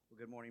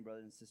Good morning,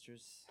 brothers and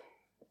sisters.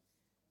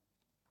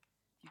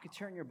 If you could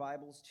turn your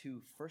Bibles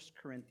to 1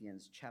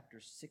 Corinthians chapter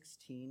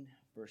 16,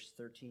 verse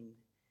 13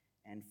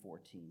 and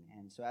 14.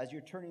 And so as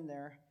you're turning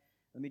there,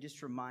 let me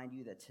just remind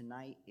you that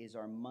tonight is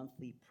our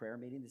monthly prayer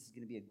meeting. This is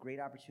going to be a great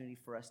opportunity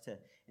for us to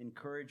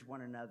encourage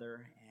one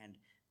another and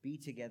be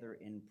together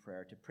in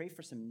prayer, to pray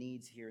for some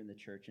needs here in the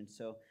church. And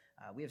so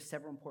we have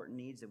several important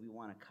needs that we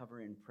want to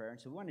cover in prayer. And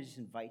so we want to just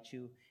invite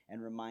you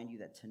and remind you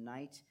that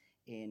tonight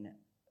in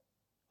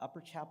Upper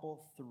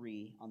Chapel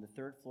 3 on the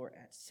third floor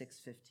at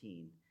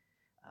 6:15.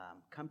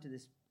 Come to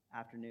this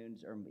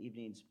afternoon's or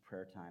evening's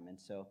prayer time. And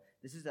so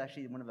this is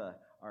actually one of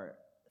our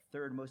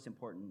third most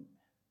important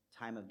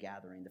time of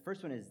gathering. The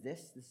first one is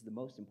this is the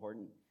most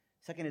important.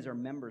 Second is our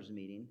members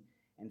meeting.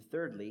 And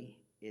thirdly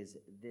is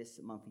this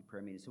monthly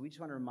prayer meeting. So we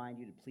just want to remind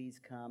you to please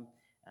come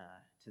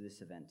to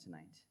this event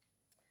tonight.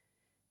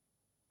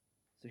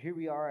 So here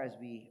we are as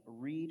we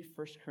read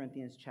 1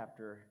 Corinthians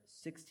chapter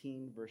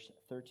 16, verse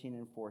 13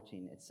 and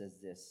 14. It says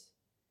this: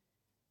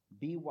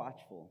 Be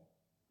watchful,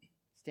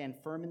 stand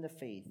firm in the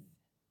faith,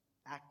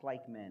 act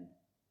like men,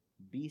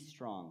 be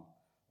strong.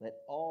 Let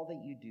all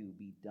that you do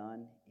be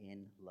done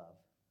in love.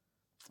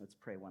 Let's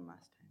pray one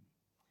last time.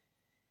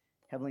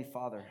 Heavenly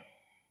Father,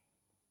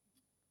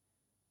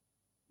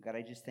 God,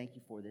 I just thank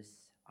you for this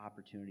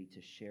opportunity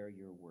to share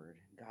your word.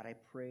 God, I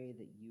pray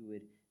that you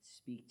would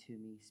speak to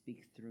me,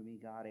 speak through me.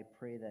 God, I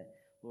pray that,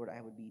 Lord,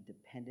 I would be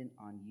dependent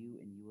on you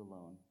and you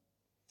alone.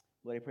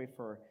 Lord, I pray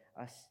for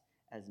us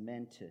as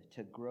men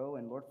to grow,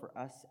 and Lord, for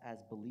us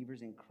as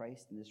believers in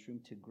Christ in this room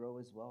to grow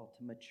as well,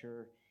 to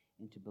mature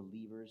into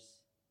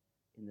believers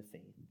in the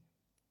faith.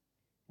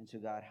 And so,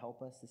 God,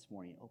 help us this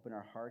morning. Open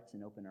our hearts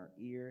and open our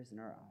ears and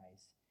our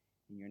eyes.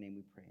 In your name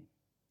we pray.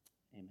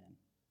 Amen.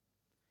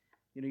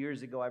 You know,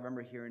 years ago, I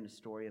remember hearing a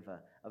story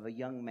of a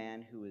young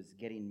man who was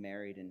getting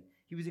married, and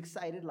he was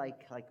excited,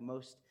 like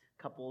most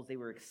couples. They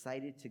were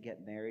excited to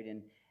get married,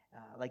 and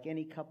like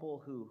any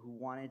couple who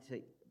wanted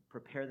to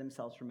prepare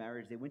themselves for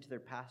marriage, they went to their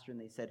pastor and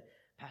they said,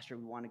 "Pastor,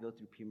 we want to go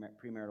through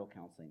premarital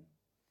counseling."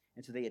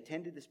 And so they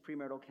attended this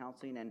premarital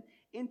counseling, and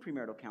in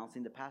premarital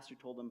counseling, the pastor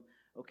told them,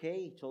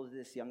 okay, he told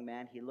this young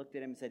man, he looked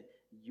at him and said,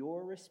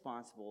 "You're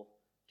responsible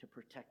to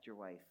protect your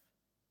wife,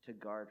 to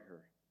guard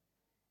her."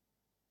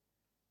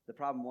 The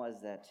problem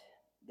was that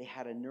they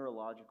had a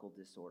neurological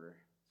disorder.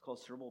 It's called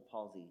cerebral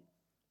palsy.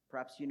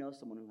 Perhaps you know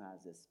someone who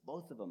has this.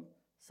 Both of them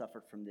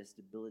suffered from this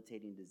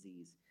debilitating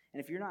disease. And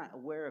if you're not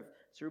aware of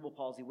cerebral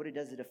palsy, what it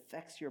does, it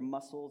affects your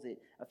muscles,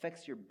 it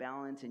affects your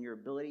balance and your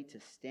ability to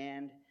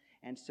stand.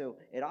 And so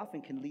it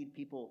often can lead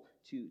people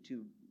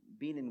to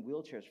being in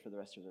wheelchairs for the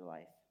rest of their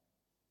life.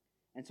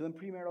 And so in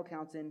premarital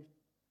counseling,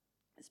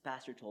 this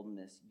pastor told him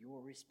this: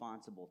 "You're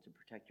responsible to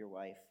protect your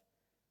wife."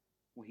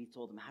 Well, he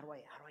told him, how do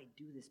I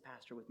do this,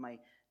 Pastor, with my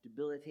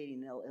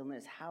debilitating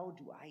illness? How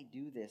do I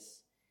do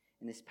this?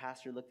 And this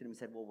pastor looked at him and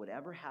said, well,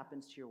 whatever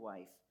happens to your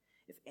wife,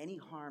 if any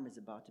harm is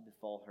about to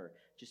befall her,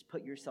 just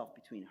put yourself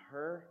between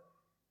her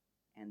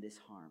and this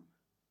harm.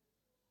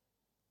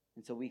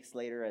 And so weeks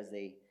later, as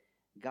they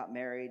got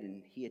married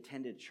and he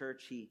attended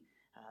church,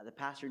 the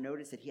pastor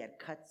noticed that he had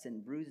cuts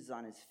and bruises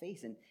on his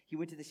face. And he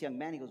went to this young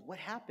man. He goes, "What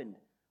happened?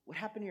 What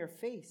happened to your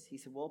face?" He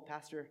said, "Well,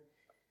 Pastor,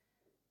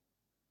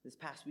 this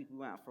past week we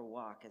went out for a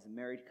walk as a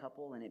married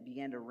couple, and it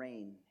began to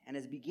rain. And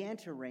as it began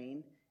to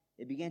rain,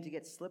 it began to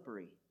get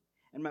slippery.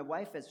 And my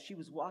wife, as she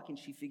was walking,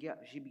 she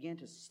began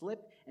to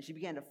slip and she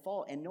began to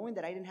fall. And knowing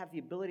that I didn't have the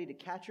ability to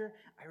catch her,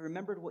 I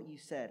remembered what you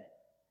said,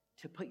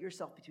 to put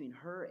yourself between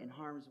her and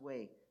harm's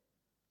way.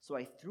 So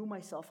I threw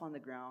myself on the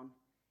ground,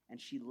 and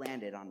she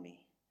landed on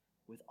me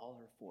with all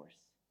her force.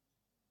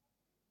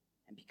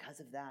 And because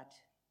of that,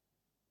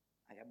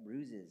 I got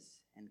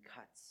bruises and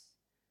cuts,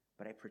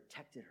 but I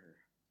protected her."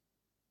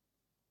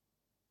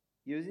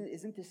 You know,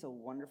 isn't this a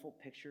wonderful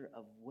picture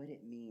of what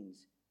it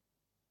means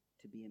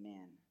to be a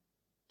man,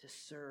 to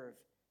serve,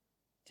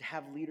 to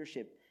have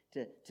leadership,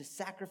 to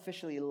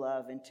sacrificially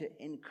love, and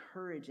to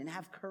encourage and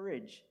have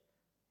courage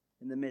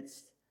in the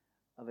midst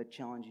of a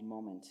challenging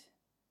moment?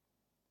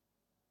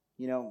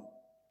 You know,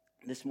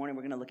 this morning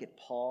we're going to look at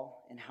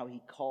Paul and how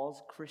he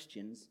calls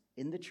Christians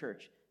in the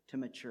church to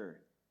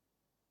mature.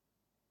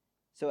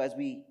 So as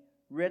we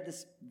read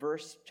this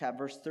verse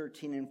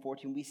 13 and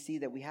 14, we see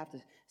that we have to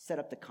set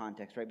up the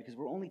context, right? Because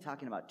we're only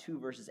talking about 2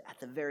 verses at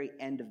the very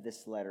end of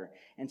this letter.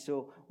 And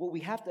so what we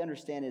have to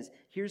understand is,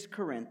 here's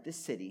Corinth, this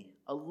city,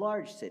 a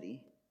large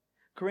city.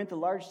 Corinth, a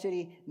large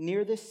city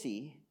near the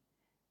sea.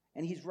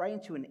 And he's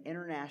writing to an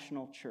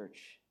international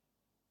church.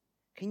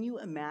 Can you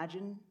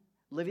imagine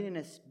living in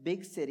a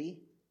big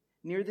city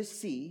near the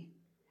sea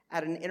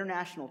at an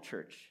international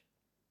church?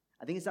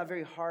 I think it's not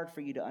very hard for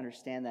you to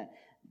understand that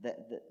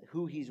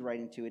who he's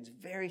writing to. It's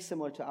very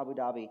similar to Abu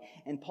Dhabi.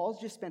 And Paul's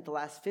just spent the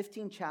last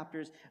 15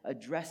 chapters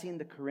addressing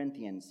the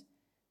Corinthians,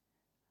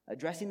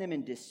 addressing them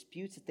in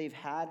disputes that they've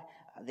had.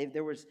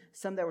 There was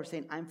some that were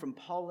saying, "I'm from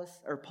Paul,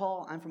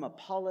 I'm from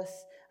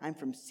Apollos, I'm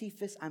from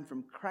Cephas, I'm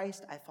from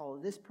Christ, I follow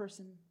this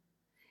person."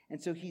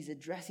 And so he's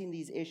addressing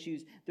these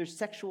issues. There's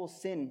sexual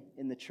sin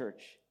in the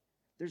church.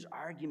 There's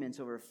arguments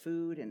over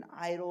food and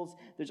idols.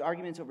 There's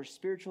arguments over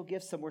spiritual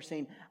gifts. Some were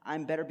saying,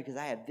 I'm better because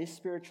I have this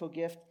spiritual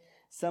gift.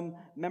 Some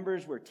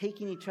members were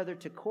taking each other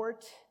to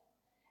court.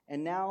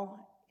 And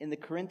now in the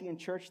Corinthian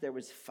church, there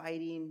was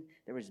fighting,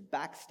 there was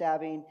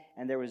backstabbing,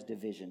 and there was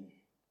division.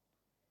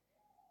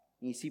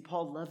 And you see,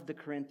 Paul loved the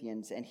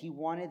Corinthians, and he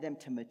wanted them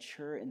to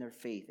mature in their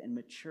faith and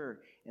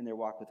mature in their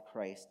walk with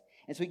Christ.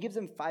 And so he gives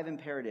them 5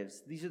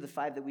 imperatives. These are the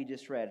 5 that we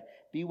just read.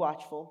 Be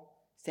watchful,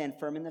 stand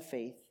firm in the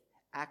faith,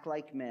 act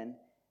like men,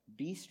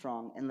 be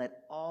strong, and let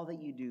all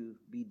that you do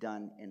be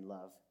done in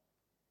love.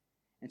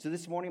 And so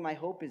this morning, my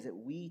hope is that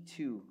we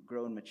too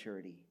grow in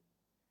maturity.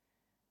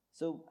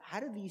 So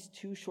how do these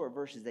 2 short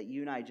verses that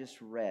you and I just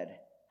read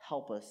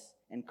help us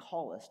and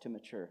call us to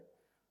mature?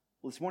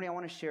 Well, this morning I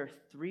want to share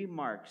 3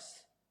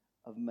 marks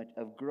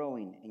of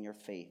growing in your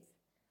faith.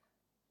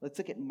 Let's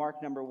look at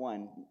mark number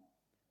 1.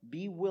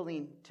 Be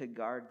willing to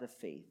guard the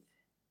faith.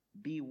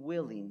 Be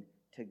willing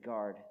to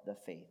guard the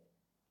faith.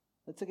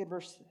 Let's look at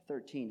verse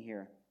 13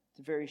 here. It's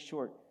very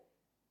short.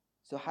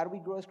 So how do we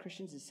grow as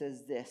Christians? It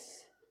says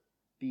this: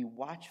 be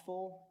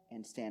watchful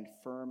and stand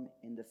firm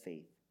in the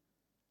faith.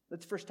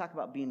 Let's first talk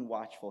about being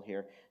watchful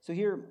here. So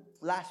here,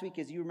 last week,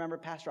 as you remember,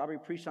 Pastor Aubrey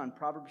preached on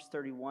Proverbs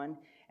 31.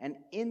 And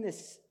in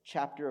this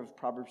chapter of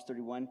Proverbs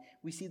 31,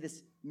 we see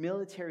this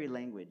military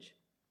language.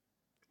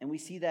 And we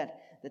see that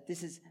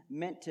this is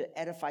meant to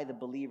edify the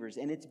believers.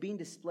 And it's being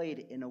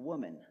displayed in a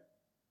woman.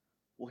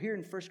 Well, here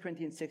in 1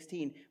 Corinthians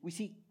 16, we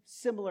see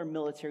similar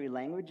military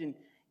language. And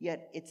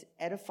yet it's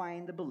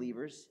edifying the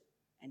believers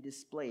and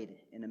displayed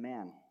in a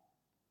man.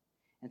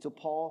 And so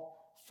Paul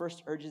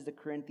first urges the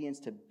Corinthians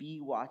to be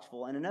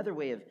watchful. And another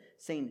way of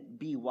saying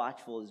be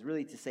watchful is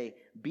really to say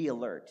be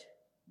alert.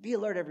 Be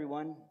alert,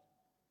 everyone.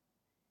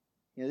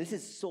 You know, this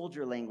is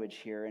soldier language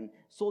here. And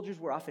soldiers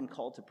were often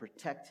called to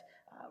protect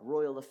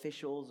royal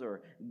officials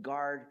or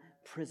guard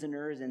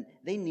prisoners. And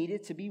they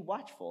needed to be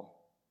watchful.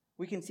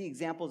 We can see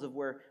examples of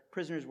where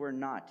prisoners were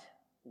not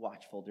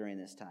watchful during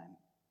this time.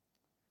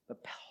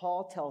 But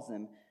Paul tells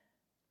them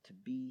to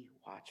be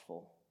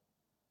watchful.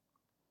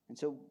 And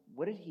so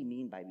what did he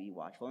mean by be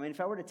watchful? I mean, if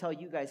I were to tell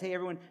you guys, hey,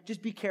 everyone,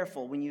 just be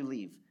careful when you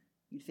leave.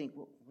 You'd think,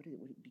 well,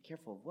 be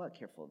careful of what?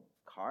 Careful of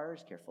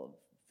cars? Careful of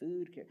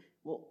food?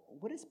 Well,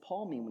 what does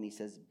Paul mean when he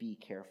says be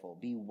careful,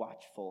 be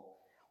watchful?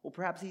 Well,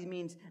 perhaps he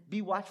means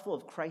be watchful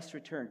of Christ's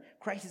return.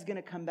 Christ is going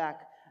to come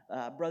back,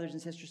 brothers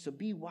and sisters, so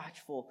be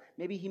watchful.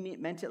 Maybe he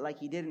meant it like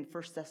he did in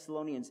 1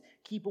 Thessalonians.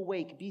 Keep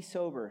awake, be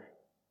sober.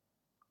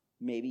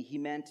 Maybe he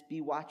meant be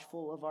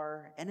watchful of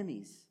our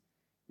enemies.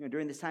 You know,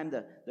 during this time,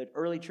 the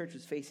early church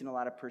was facing a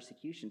lot of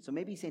persecution. So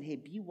maybe he's saying, hey,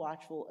 be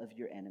watchful of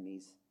your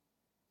enemies.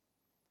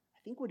 I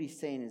think what he's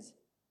saying is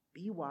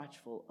be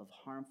watchful of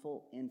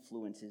harmful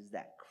influences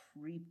that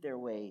creep their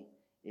way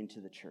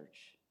into the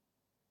church.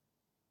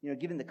 You know,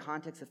 given the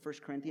context of 1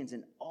 Corinthians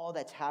and all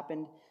that's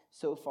happened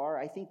so far,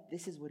 I think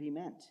this is what he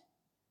meant.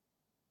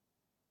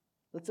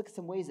 Let's look at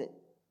some ways that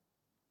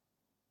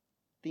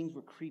things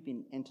were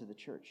creeping into the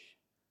church.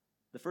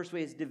 The first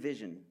way is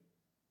division.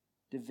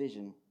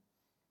 Division.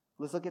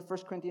 Let's look at 1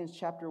 Corinthians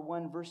chapter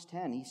 1, verse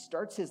 10. He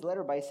starts his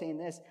letter by saying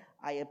this: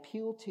 I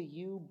appeal to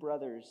you,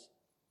 brothers,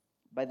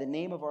 by the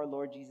name of our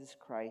Lord Jesus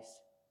Christ,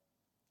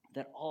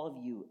 that all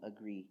of you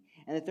agree,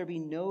 and that there be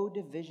no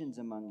divisions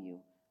among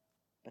you,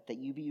 but that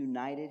you be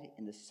united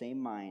in the same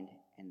mind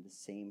and the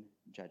same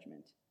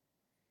judgment.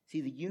 See,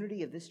 the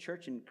unity of this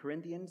church in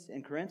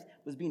Corinth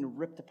was being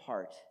ripped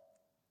apart.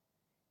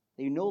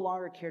 They no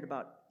longer cared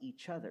about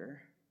each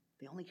other.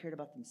 They only cared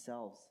about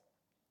themselves.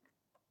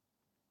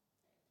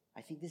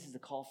 I think this is a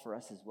call for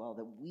us as well,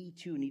 that we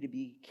too need to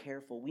be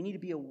careful. We need to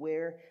be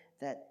aware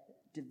that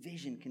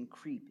division can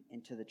creep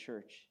into the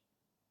church.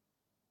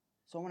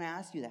 So I want to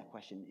ask you that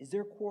question. Is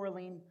there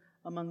quarreling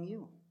among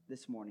you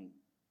this morning?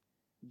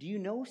 Do you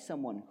know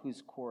someone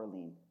who's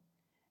quarreling?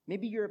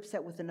 Maybe you're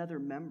upset with another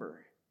member.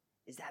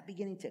 Is that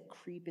beginning to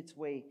creep its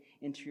way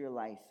into your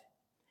life?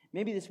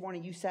 Maybe this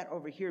morning you sat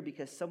over here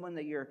because someone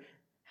that you're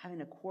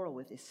having a quarrel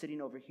with is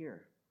sitting over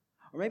here.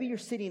 Or maybe you're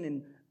sitting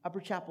in Upper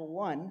Chapel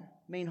 1,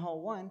 Main Hall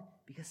 1,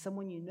 because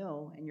someone you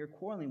know and you're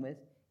quarreling with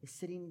is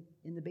sitting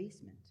in the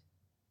basement.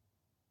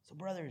 So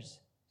brothers,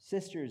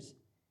 sisters,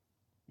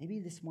 maybe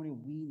this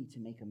morning we need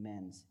to make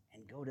amends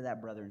and go to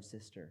that brother and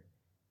sister.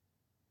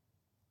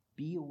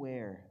 Be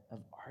aware of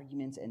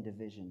arguments and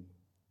division.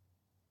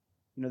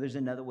 You know, there's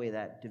another way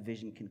that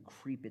division can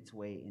creep its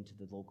way into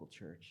the local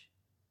church.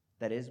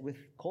 That is with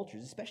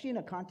cultures, especially in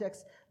a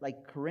context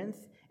like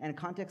Corinth and a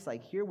context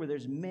like here where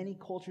there's many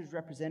cultures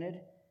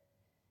represented.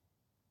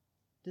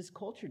 Does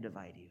culture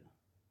divide you?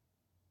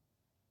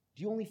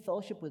 Do you only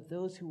fellowship with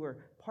those who are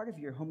part of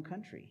your home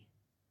country?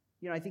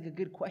 You know, I think a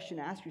good question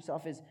to ask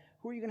yourself is,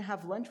 who are you going to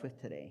have lunch with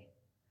today?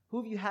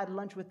 Who have you had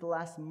lunch with the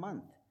last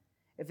month?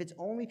 If it's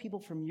only people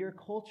from your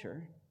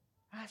culture,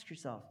 ask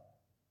yourself,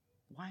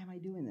 why am I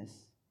doing this?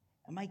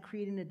 Am I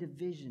creating a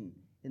division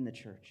in the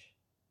church?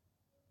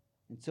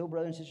 And so,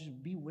 brothers and sisters,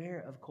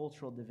 beware of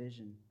cultural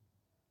division.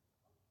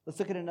 Let's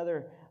look at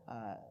another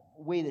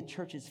way the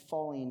church is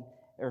failing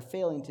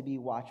to be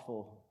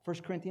watchful. 1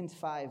 Corinthians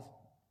 5.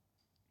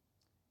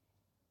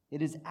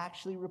 It is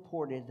actually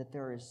reported that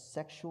there is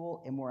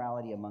sexual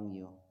immorality among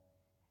you,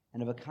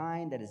 and of a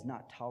kind that is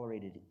not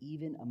tolerated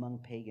even among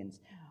pagans.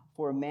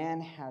 For a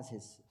man has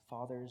his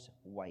father's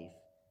wife.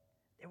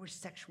 There was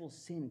sexual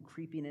sin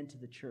creeping into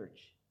the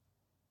church.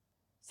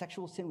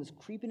 Sexual sin was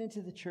creeping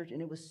into the church,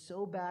 and it was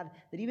so bad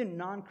that even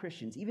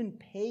non-Christians, even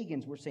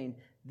pagans were saying,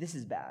 this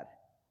is bad.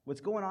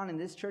 What's going on in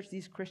this church,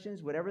 these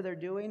Christians, whatever they're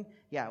doing,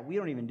 we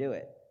don't even do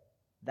it.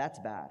 That's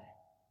bad.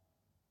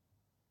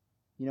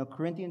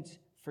 Corinthians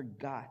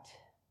forgot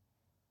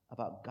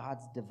about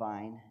God's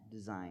divine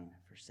design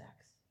for sex.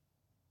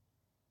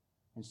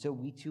 And so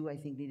we too, I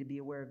think, need to be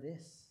aware of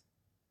this,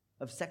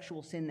 of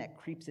sexual sin that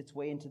creeps its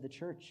way into the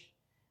church.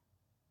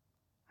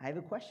 I have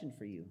a question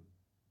for you.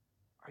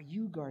 Are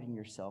you guarding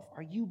yourself?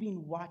 Are you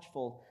being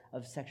watchful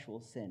of sexual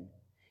sin?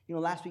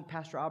 Last week,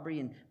 Pastor Aubrey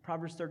in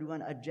Proverbs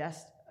 31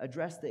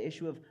 addressed the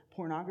issue of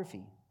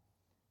pornography.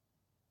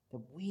 That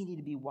we need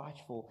to be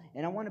watchful.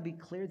 And I want to be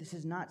clear, this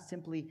is not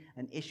simply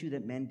an issue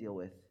that men deal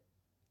with.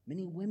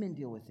 Many women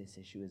deal with this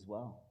issue as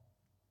well.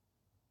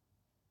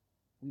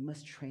 We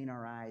must train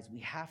our eyes. We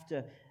have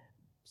to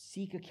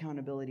seek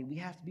accountability. We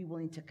have to be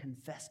willing to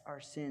confess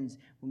our sins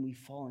when we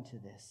fall into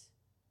this.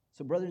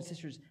 So brothers and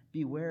sisters,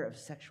 beware of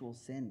sexual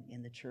sin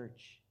in the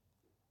church.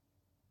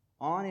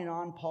 On and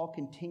on, Paul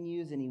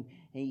continues, and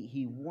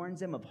he warns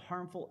them of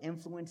harmful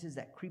influences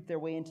that creep their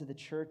way into the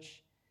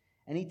church.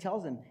 And he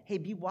tells them, hey,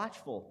 be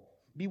watchful.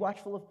 Be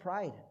watchful of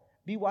pride.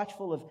 Be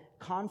watchful of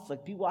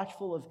conflict. Be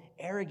watchful of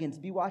arrogance.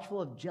 Be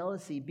watchful of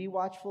jealousy. Be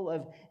watchful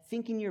of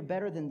thinking you're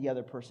better than the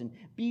other person.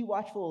 Be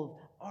watchful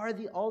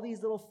of all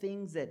these little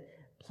things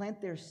that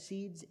plant their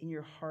seeds in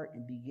your heart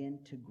and begin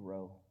to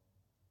grow.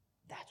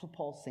 That's what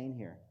Paul's saying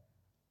here.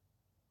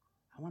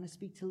 I want to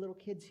speak to little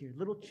kids here,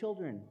 little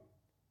children.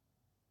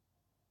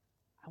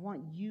 I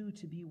want you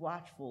to be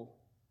watchful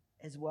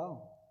as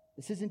well.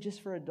 This isn't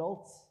just for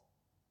adults.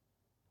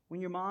 When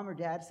your mom or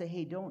dad say,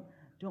 hey, don't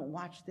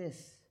watch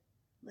this,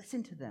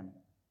 listen to them.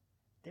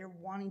 They're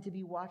wanting to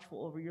be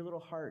watchful over your little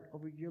heart,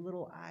 over your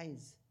little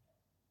eyes.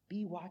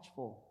 Be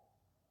watchful.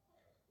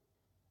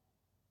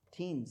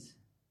 Teens,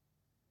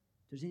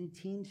 if there's any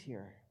teens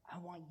here, I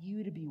want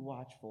you to be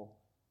watchful.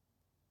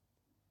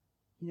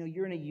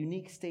 You're in a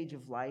unique stage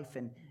of life,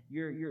 and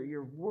your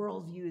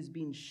worldview is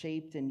being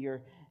shaped, and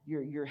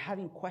you're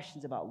having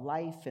questions about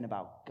life and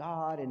about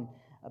God and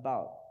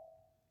about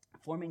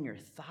forming your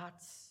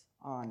thoughts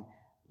on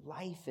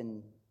life,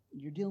 and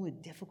you're dealing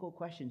with difficult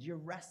questions. You're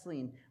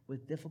wrestling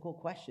with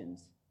difficult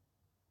questions.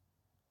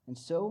 And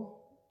so,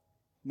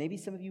 maybe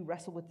some of you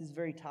wrestle with this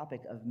very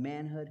topic of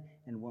manhood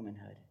and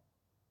womanhood.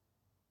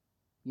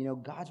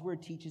 God's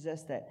word teaches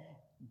us that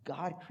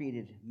God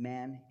created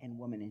man and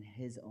woman in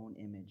his own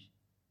image.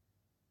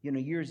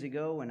 Years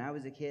ago when I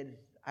was a kid,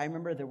 I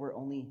remember there were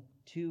only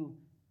 2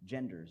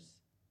 genders.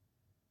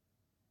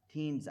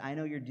 Teens, I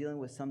know you're dealing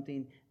with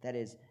something that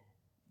is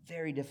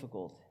very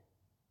difficult.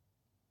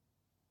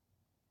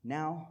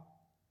 Now,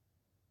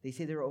 they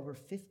say there are over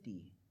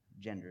 50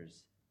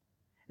 genders.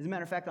 As a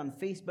matter of fact, on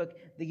Facebook,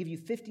 they give you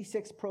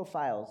 56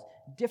 profiles,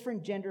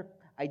 different gender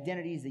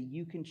identities that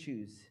you can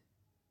choose.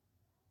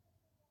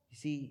 You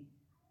see,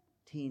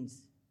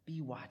 teens,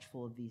 be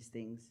watchful of these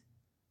things.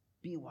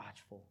 Be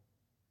watchful.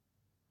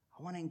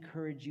 I want to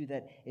encourage you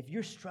that if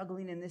you're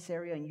struggling in this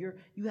area and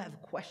you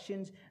have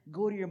questions,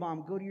 go to your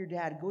mom, go to your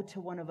dad, go to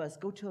one of us,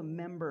 go to a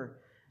member.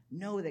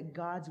 Know that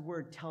God's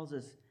word tells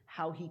us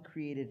how he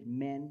created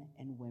men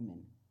and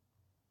women.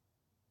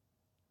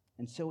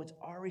 And so it's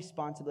our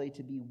responsibility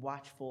to be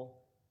watchful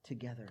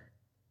together.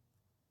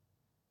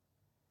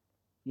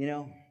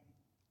 I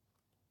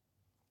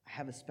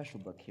have a special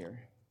book here.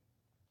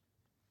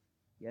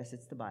 Yes,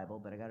 it's the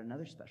Bible, but I got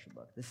another special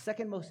book. The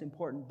second most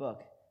important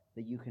book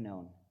that you can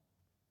own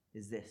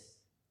is this,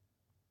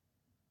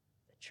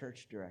 the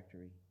church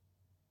directory.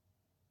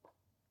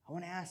 I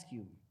want to ask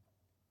you,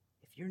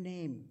 if your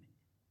name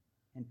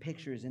and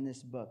picture is in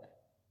this book,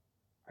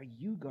 are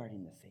you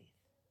guarding the faith?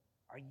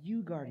 Are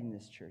you guarding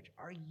this church?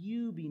 Are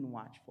you being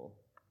watchful?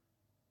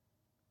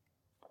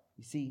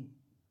 You see,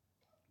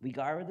 we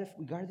guard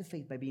the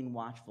faith by being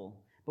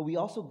watchful, but we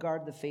also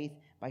guard the faith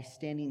by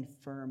standing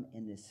firm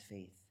in this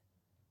faith.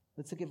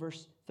 Let's look at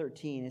verse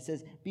 13. It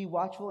says, be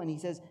watchful, and he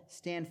says,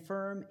 stand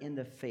firm in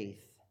the faith.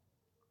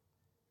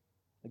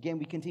 Again,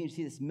 we continue to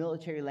see this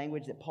military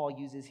language that Paul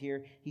uses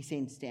here. He's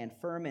saying stand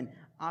firm, and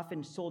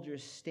often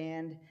soldiers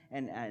stand,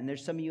 and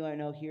there's some of you I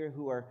know here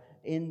who are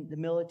in the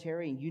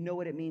military, and you know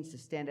what it means to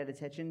stand at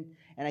attention.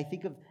 And I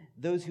think of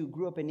those who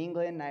grew up in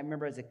England. I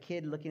remember as a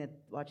kid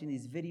watching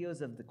these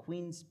videos of the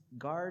Queen's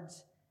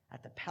guards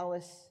at the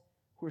palace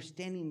who are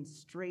standing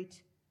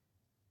straight,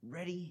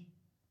 ready,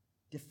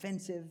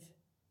 defensive,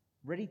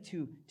 ready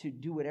to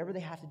do whatever they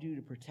have to do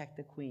to protect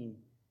the Queen.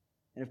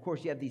 And of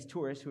course, you have these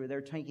tourists who are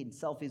there taking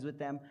selfies with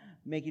them,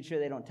 making sure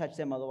they don't touch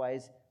them,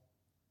 otherwise,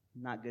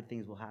 not good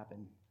things will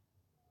happen.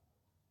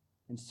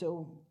 And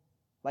so,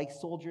 like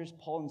soldiers,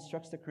 Paul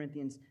instructs the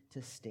Corinthians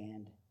to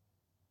stand.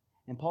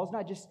 And Paul's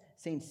not just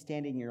saying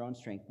stand in your own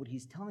strength. What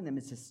he's telling them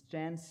is to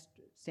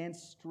stand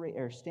straight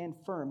or stand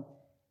firm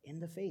in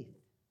the faith.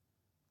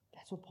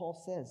 That's what Paul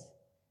says.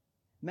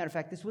 Matter of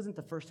fact, this wasn't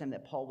the first time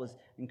that Paul was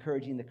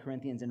encouraging the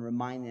Corinthians and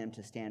reminding them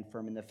to stand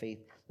firm in the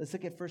faith. Let's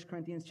look at 1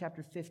 Corinthians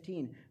chapter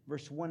 15,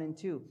 verse 1 and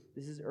 2.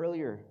 This is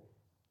earlier.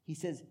 He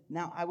says,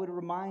 "Now I would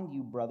remind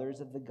you,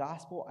 brothers, of the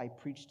gospel I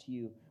preached to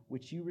you,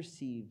 which you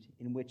received,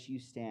 in which you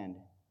stand,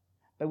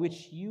 by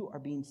which you are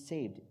being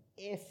saved,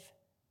 if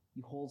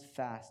you hold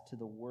fast to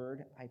the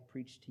word I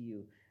preached to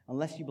you,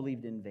 unless you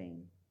believed in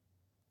vain."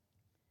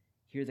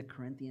 Here the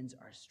Corinthians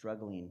are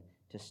struggling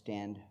to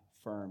stand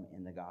firm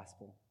in the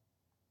gospel.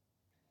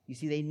 You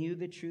see, they knew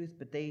the truth,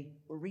 but they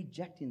were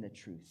rejecting the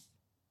truth.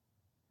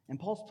 And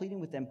Paul's pleading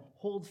with them,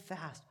 hold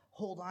fast,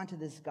 hold on to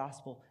this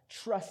gospel,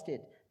 trust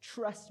it,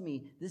 trust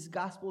me, this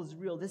gospel is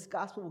real. This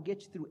gospel will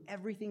get you through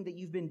everything that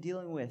you've been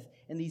dealing with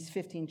in these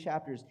 15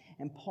 chapters.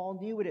 And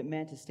Paul knew what it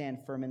meant to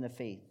stand firm in the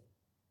faith.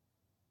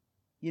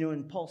 You know,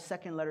 in Paul's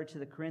second letter to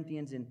the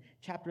Corinthians in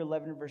chapter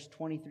 11, verse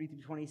 23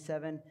 through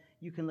 27,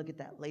 you can look at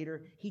that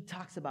later. He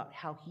talks about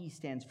how he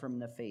stands firm in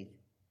the faith.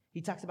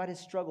 He talks about his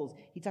struggles.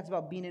 He talks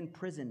about being in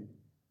prison.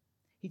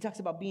 He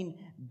talks about being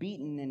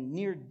beaten and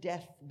near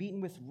death,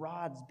 beaten with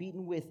rods,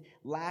 beaten with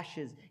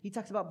lashes. He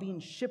talks about being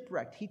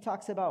shipwrecked. He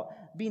talks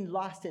about being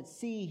lost at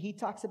sea. He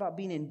talks about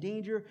being in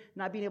danger,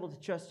 not being able to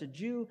trust a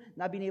Jew,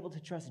 not being able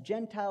to trust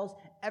Gentiles.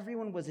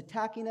 Everyone was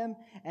attacking him.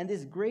 And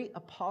this great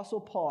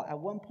apostle Paul at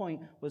one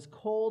point was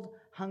cold,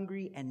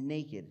 hungry, and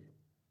naked.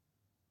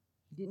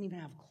 He didn't even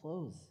have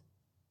clothes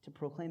to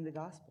proclaim the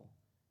gospel.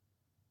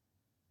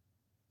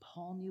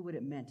 Paul knew what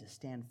it meant to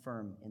stand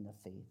firm in the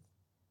faith.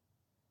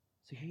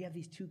 So here you have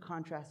these two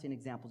contrasting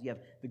examples. You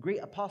have the great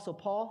apostle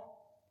Paul,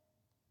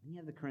 and you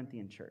have the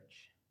Corinthian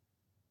church.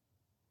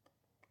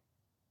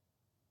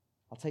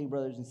 I'll tell you,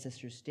 brothers and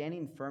sisters,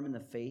 standing firm in the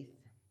faith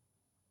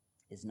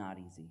is not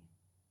easy.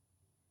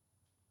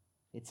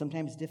 It's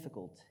sometimes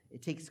difficult.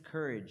 It takes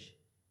courage.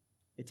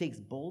 It takes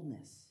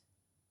boldness.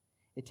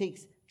 It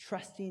takes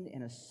trusting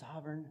in a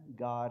sovereign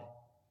God.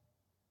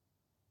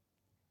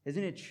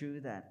 Isn't it true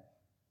that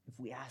if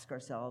we ask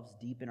ourselves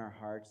deep in our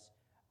hearts,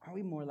 are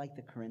we more like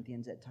the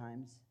Corinthians at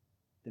times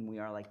than we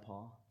are like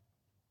Paul?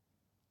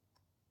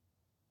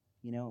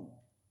 You know,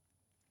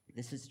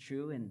 this is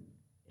true, and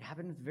it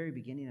happened at the very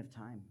beginning of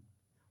time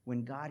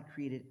when God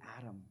created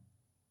Adam.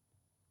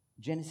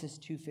 Genesis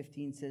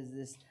 2:15 says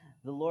this,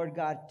 "The Lord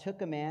God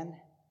took a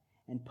man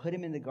and put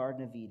him in the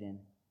Garden of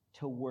Eden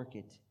to work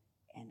it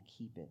and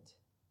keep it."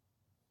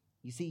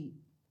 You see,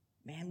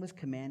 man was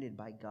commanded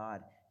by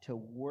God to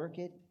work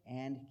it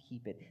and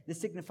keep it. This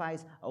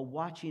signifies a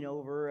watching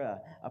over,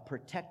 a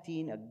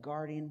protecting, a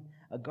guarding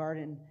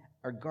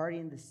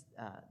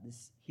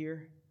this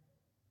here.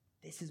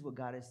 This is what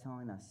God is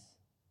telling us.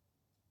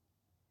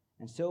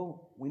 And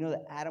so we know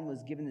that Adam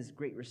was given this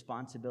great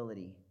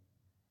responsibility.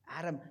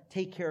 Adam,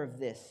 take care of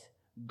this,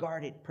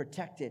 guard it,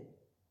 protect it.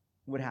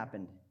 What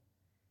happened?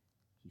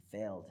 He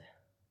failed.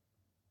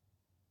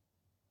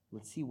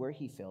 Let's see where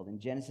he failed. In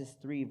Genesis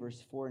 3,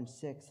 verse 4 and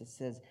 6, it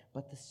says,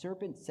 "But the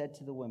serpent said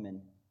to the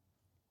woman,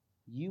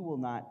 'You will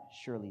not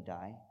surely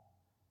die,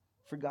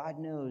 for God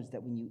knows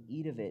that when you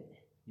eat of it,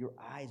 your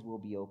eyes will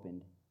be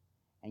opened,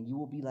 and you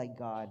will be like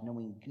God,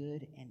 knowing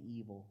good and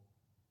evil.'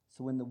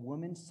 So when the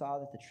woman saw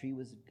that the tree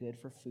was good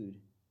for food,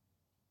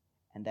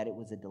 and that it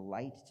was a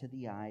delight to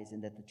the eyes,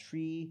 and that the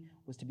tree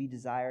was to be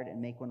desired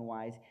and make one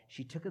wise,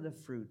 she took of the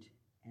fruit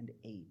and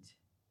ate."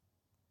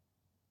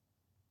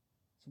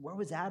 So where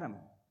was Adam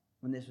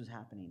when this was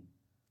happening?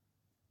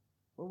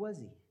 Where was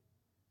he?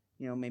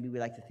 You know, maybe we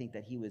like to think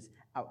that he was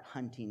out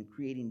hunting,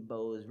 creating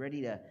bows,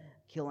 ready to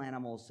kill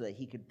animals so that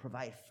he could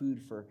provide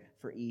food for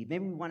Eve.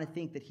 Maybe we want to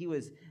think that he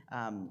was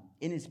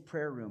in his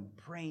prayer room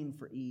praying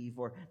for Eve.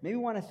 Or maybe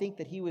we want to think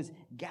that he was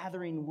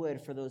gathering wood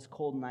for those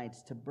cold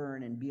nights to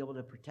burn and be able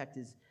to protect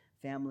his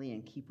family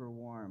and keep her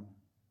warm.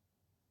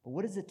 But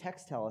what does the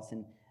text tell us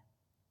in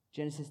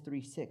Genesis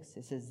 3:6?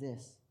 It says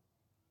this,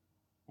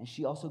 "And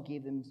she also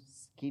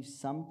gave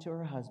some to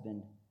her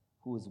husband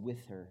who was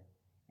with her,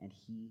 and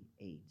he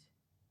ate."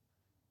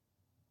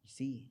 You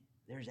see,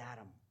 there's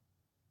Adam,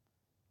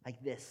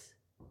 like this,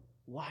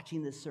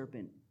 watching the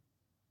serpent,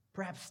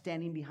 perhaps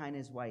standing behind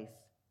his wife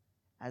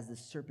as the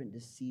serpent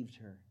deceived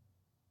her.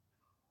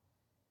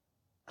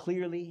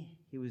 Clearly,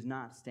 he was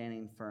not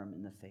standing firm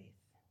in the faith.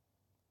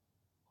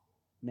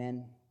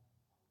 Men,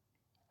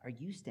 are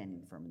you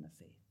standing firm in the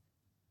faith?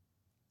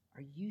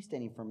 Are you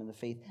standing firm in the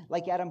faith?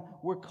 Like Adam,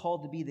 we're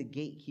called to be the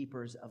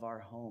gatekeepers of our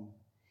home.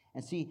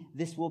 And see,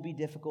 this will be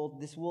difficult.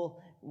 This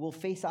will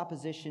face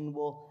opposition. It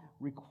will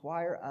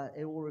require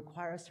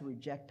us to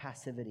reject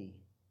passivity.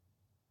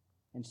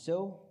 And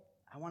so,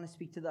 I want to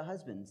speak to the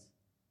husbands.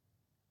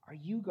 Are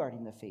you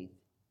guarding the faith?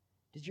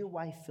 Does your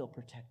wife feel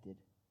protected?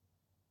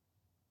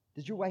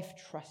 Does your wife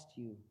trust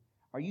you?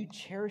 Are you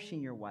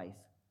cherishing your wife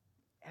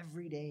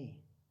every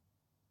day?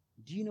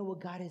 Do you know what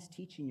God is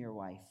teaching your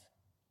wife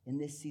in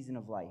this season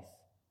of life?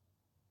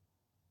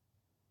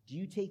 Do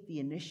you take the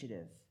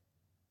initiative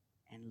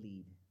and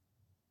lead?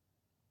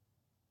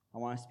 I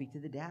want to speak to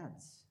the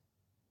dads.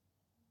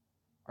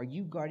 Are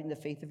you guarding the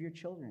faith of your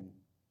children?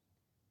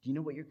 Do you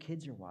know what your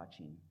kids are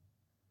watching?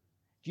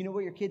 Do you know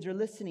what your kids are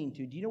listening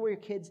to? Do you know what your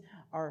kids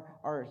are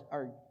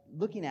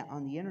looking at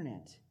on the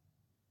internet?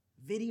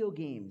 Video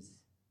games.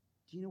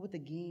 Do you know what the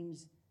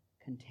games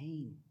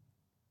contain?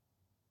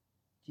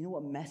 Do you know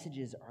what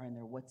messages are in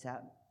their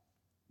WhatsApp,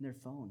 in their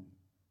phone?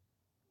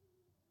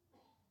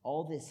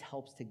 All this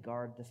helps to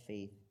guard the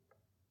faith.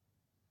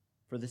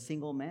 For the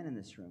single men in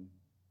this room,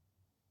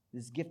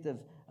 this gift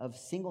of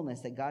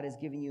singleness that God has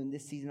given you in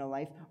this season of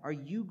life, are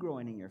you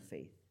growing in your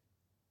faith?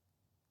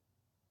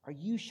 Are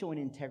you showing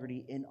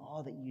integrity in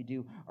all that you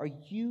do? Are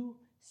you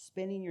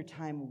spending your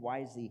time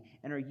wisely?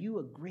 And are you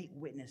a great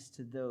witness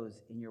to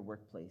those in your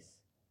workplace?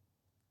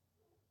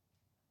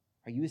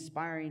 Are you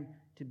aspiring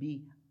to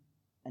be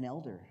an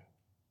elder,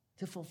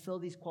 to fulfill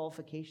these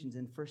qualifications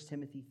in 1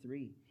 Timothy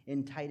 3,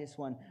 in Titus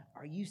 1?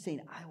 Are you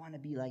saying, I want to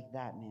be like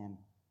that man?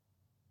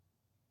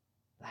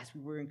 Last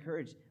week we were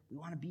encouraged. We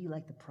want to be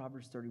like the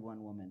Proverbs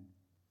 31 woman.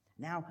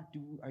 Now,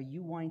 are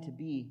you wanting to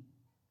be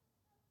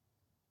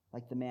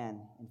like the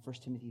man in 1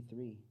 Timothy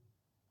 3?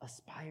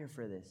 Aspire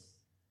for this.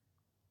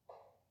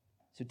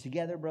 So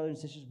together, brothers and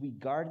sisters, we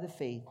guard the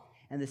faith.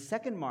 And the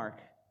second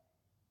mark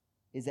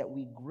is that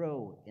we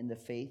grow in the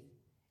faith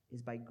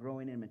is by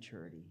growing in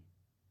maturity.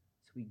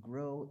 So we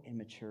grow in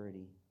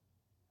maturity.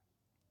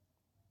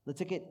 Let's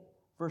look at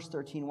verse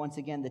 13 once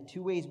again. The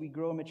two ways we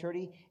grow in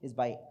maturity is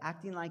by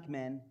acting like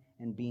men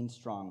and being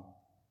strong.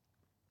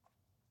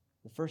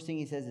 The first thing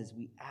he says is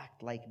we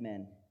act like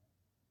men.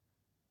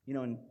 You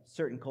know, in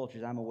certain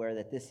cultures, I'm aware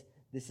that this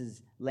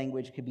is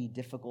language could be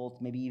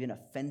difficult, maybe even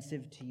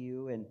offensive to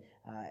you, and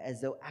as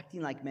though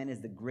acting like men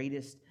is the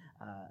greatest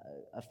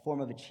a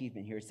form of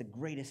achievement here. It's the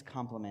greatest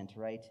compliment,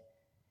 right?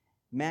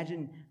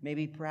 Imagine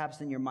maybe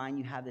perhaps in your mind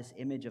you have this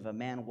image of a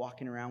man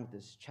walking around with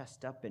his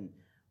chest up and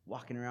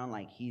walking around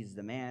like he's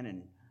the man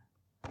and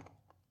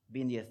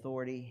being the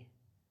authority.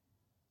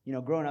 You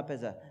know, growing up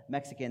as a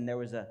Mexican,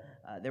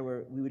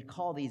 we would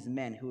call these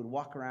men who would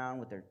walk around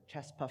with their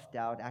chest puffed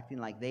out, acting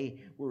like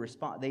they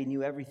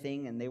knew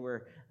everything and they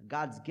were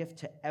God's gift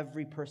to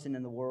every person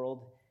in the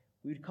world.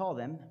 We would call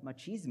them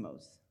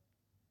machismos.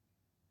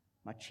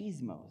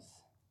 Machismos.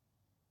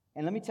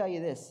 And let me tell you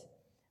this,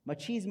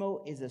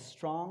 machismo is a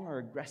strong or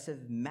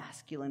aggressive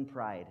masculine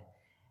pride.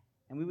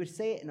 And we would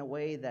say it in a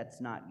way that's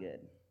not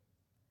good.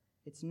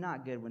 It's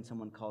not good when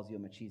someone calls you a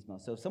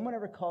machismo. So if someone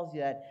ever calls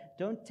you that,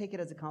 don't take it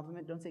as a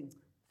compliment. Don't say,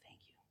 thank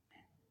you,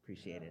 man,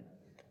 appreciate it,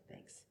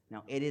 thanks.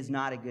 No, it is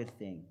not a good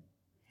thing.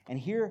 And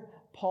here,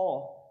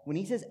 Paul, when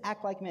he says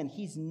act like men,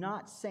 he's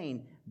not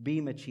saying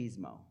be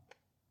machismo.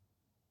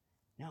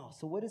 No,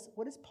 so what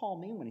does Paul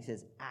mean when he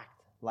says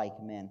act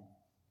like men?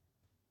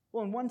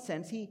 Well, in one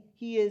sense,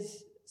 he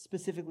is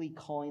specifically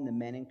calling the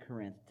men in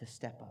Corinth to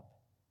step up.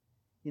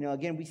 You know,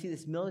 again, we see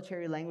this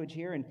military language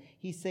here, and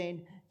he's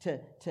saying to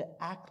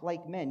act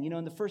like men. You know,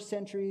 in the first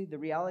century, the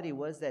reality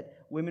was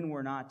that women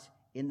were not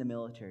in the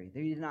military.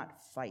 They did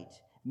not fight.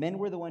 Men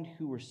were the ones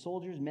who were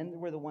soldiers. Men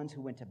were the ones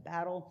who went to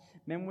battle.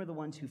 Men were the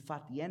ones who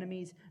fought the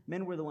enemies.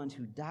 Men were the ones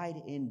who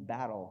died in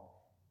battle.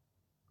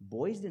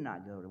 Boys did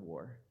not go to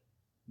war.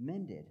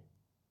 Men did.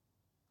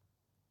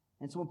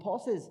 And so when Paul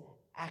says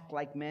act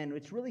like men,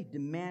 it's really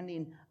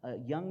demanding a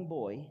young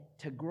boy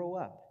to grow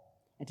up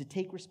and to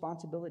take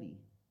responsibility.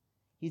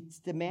 He's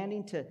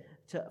demanding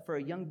for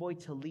a young boy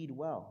to lead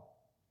well.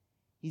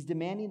 He's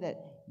demanding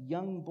that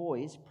young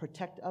boys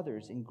protect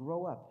others and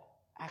grow up,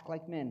 act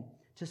like men,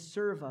 to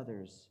serve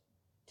others,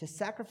 to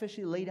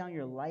sacrificially lay down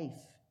your life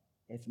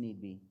if need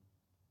be.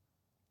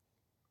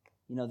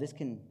 You know, this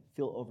can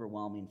feel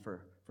overwhelming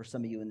for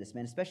some of you in this,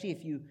 man, especially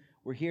if you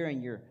were here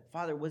and your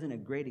father wasn't a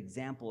great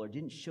example or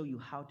didn't show you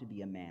how to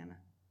be a man.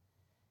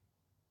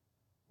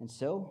 And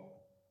so,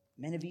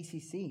 men of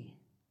ECC,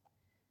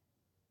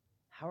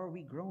 how are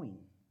we growing?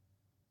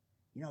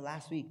 You know,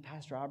 last week,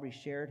 Pastor Aubrey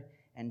shared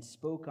and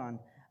spoke on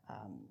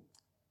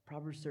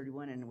Proverbs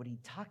 31, and what he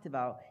talked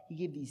about,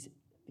 he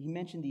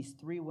mentioned these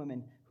three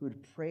women who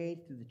had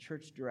prayed through the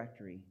church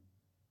directory.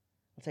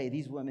 I'll tell you,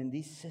 these women,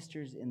 these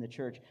sisters in the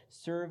church,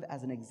 serve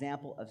as an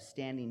example of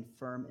standing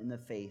firm in the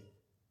faith.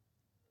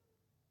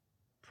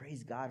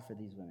 Praise God for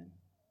these women.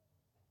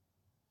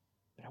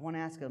 But I want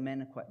to ask the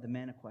men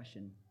a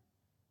question.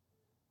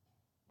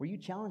 Were you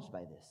challenged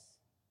by this?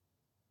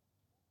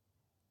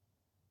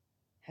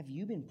 Have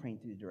you been praying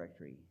through the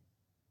directory?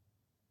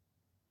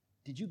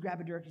 Did you grab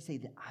a directory and say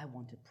that I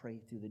want to pray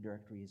through the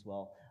directory as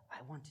well?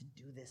 I want to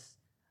do this.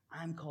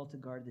 I'm called to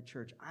guard the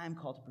church. I'm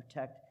called to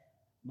protect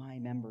my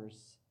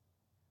members.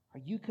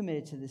 Are you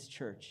committed to this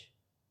church?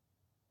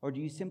 Or do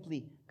you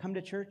simply come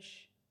to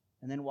church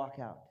and then walk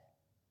out?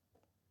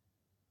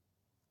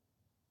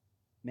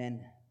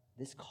 Men,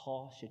 this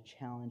call should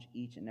challenge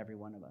each and every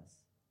one of us.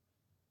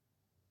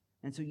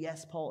 And so,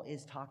 yes, Paul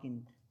is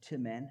talking to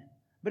men,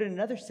 but in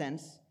another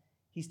sense,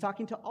 he's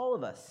talking to all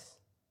of us.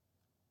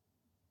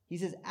 He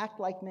says, act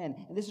like men.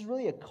 And this is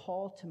really a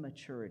call to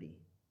maturity.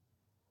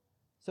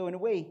 So in a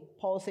way,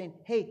 Paul is saying,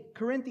 hey,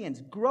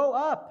 Corinthians, grow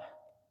up.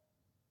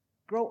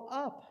 Grow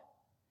up.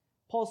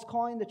 Paul's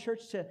calling the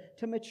church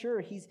to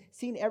mature. He's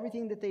seen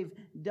everything that they've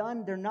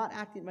done. They're not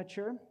acting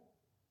mature.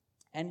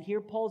 And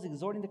here Paul's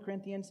exhorting the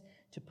Corinthians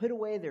to put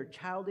away their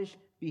childish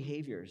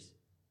behaviors,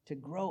 to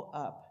grow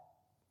up.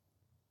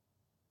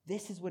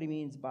 This is what he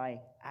means by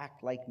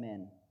act like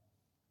men.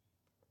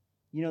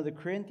 You know, the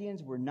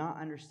Corinthians were not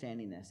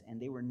understanding this, and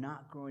they were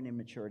not growing in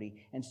maturity.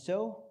 And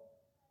so,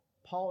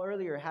 Paul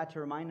earlier had to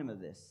remind them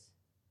of this.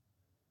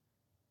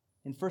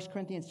 In 1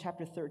 Corinthians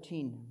chapter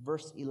 13,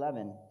 verse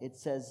 11, it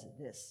says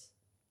this: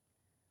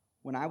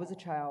 "When I was a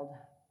child,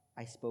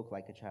 I spoke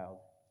like a child.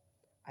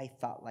 I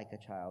thought like a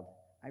child.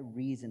 I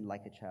reasoned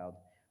like a child.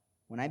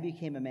 When I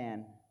became a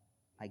man,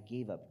 I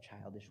gave up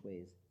childish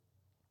ways."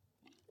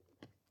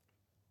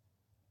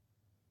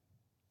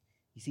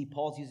 You see,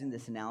 Paul's using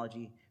this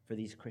analogy for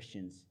these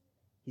Christians.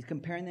 He's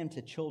comparing them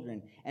to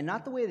children, and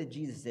not the way that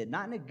Jesus did,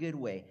 not in a good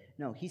way.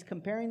 No, he's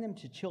comparing them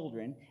to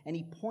children, and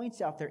he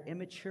points out their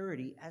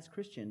immaturity as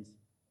Christians.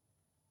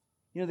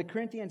 You know, the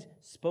Corinthians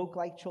spoke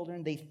like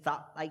children, they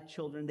thought like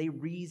children, they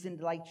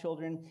reasoned like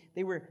children,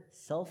 they were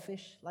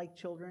selfish like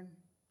children.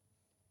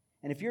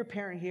 And if you're a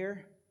parent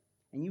here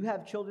and you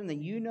have children,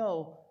 then you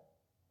know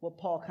what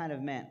Paul kind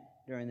of meant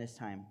during this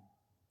time.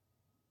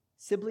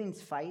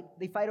 Siblings fight.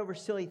 They fight over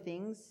silly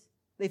things.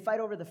 They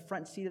fight over the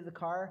front seat of the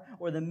car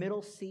or the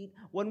middle seat.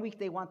 One week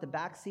they want the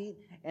back seat,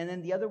 and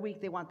then the other week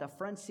they want the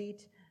front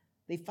seat.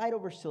 They fight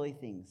over silly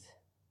things.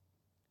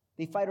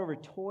 They fight over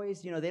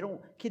toys. You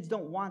know, kids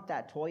don't want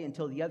that toy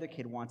until the other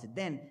kid wants it.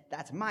 Then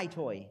that's my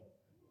toy.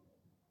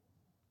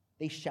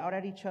 They shout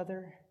at each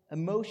other.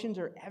 Emotions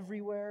are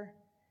everywhere.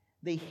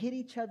 They hit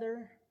each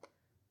other.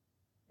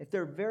 If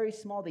they're very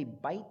small, they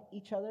bite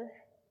each other.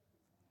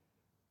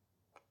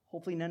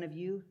 Hopefully none of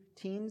you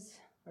teens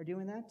are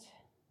doing that.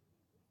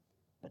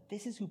 But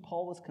this is who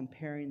Paul was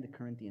comparing the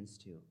Corinthians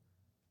to: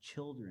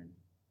 children.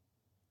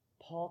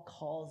 Paul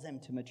calls them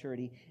to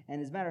maturity.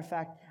 And as a matter of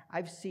fact,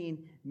 I've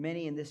seen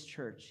many in this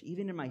church,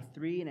 even in my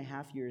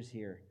 3.5 years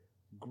here,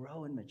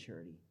 grow in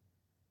maturity.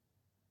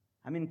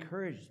 I'm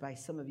encouraged by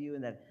some of you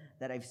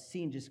that I've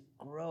seen just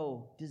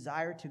grow,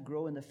 desire to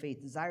grow in the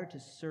faith, desire to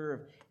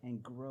serve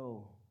and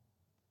grow.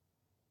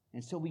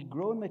 And so we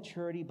grow in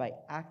maturity by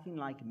acting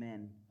like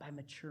men, by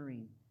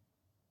maturing.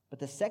 But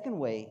the second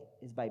way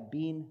is by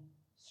being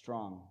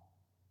strong.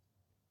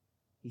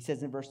 He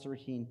says in verse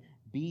 13,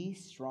 be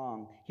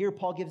strong. Here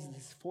Paul gives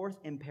this fourth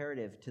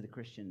imperative to the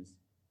Christians.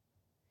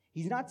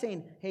 He's not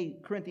saying, hey,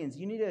 Corinthians,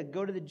 you need to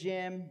go to the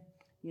gym,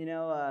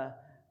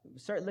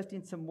 start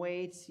lifting some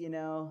weights.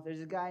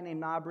 There's a guy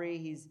named Aubrey.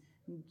 He's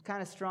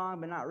kind of strong,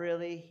 but not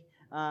really.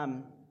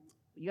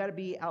 You got to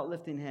be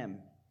outlifting him.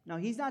 No,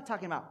 he's not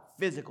talking about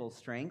physical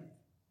strength,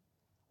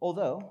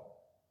 although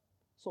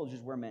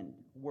soldiers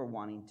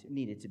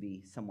needed to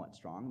be somewhat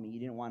strong. I mean, you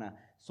didn't want a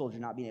soldier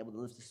not being able to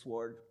lift a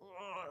sword,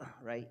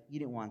 right? You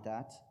didn't want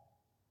that.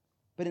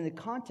 But in the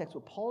context,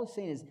 what Paul is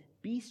saying is,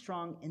 be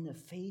strong in the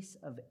face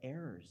of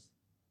errors.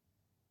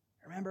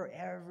 Remember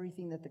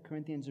everything that the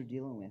Corinthians are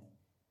dealing with.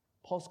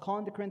 Paul's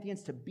calling the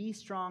Corinthians to be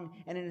strong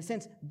and, in a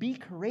sense, be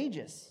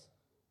courageous.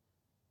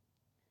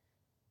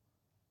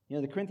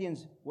 The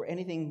Corinthians were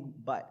anything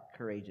but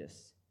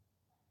courageous.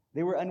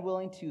 They were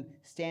unwilling to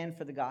stand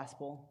for the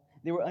gospel.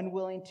 They were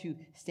unwilling to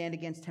stand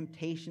against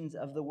temptations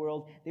of the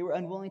world. They were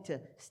unwilling to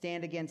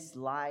stand against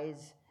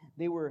lies.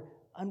 They were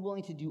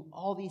unwilling to do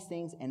all these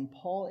things, and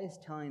Paul is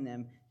telling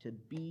them to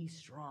be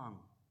strong.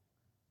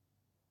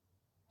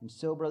 And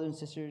so, brothers and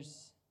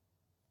sisters,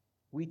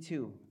 we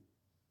too,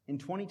 in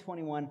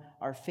 2021,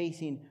 are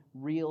facing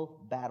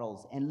real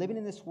battles. And living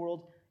in this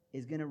world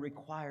is going to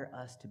require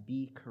us to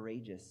be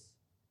courageous.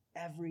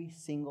 Every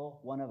single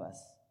one of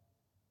us.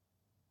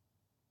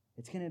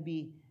 It's going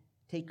to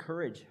take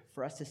courage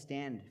for us to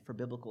stand for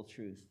biblical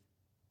truth.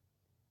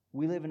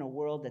 We live in a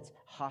world that's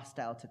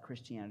hostile to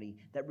Christianity,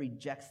 that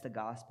rejects the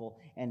gospel,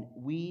 and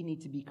we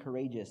need to be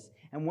courageous.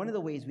 And one of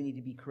the ways we need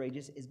to be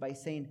courageous is by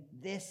saying,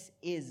 this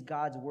is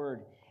God's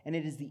word, and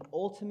it is the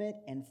ultimate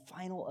and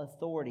final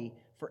authority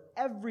for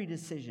every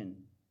decision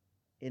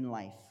in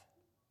life.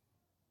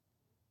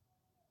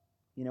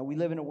 We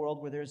live in a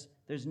world where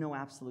there's no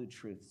absolute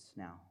truths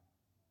now.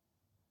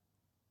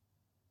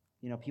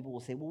 People will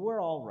say, well, we're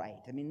all right.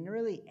 I mean,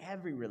 really,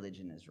 every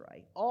religion is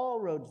right. All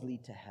roads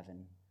lead to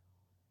heaven.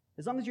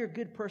 As long as you're a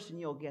good person,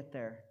 you'll get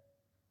there.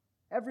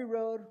 Every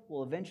road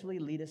will eventually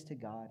lead us to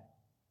God.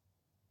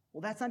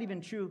 Well, that's not even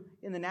true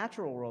in the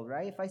natural world,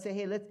 right? If I say,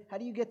 hey, how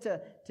do you get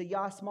to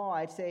Yas Mall?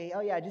 I'd say,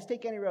 oh, yeah, just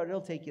take any road.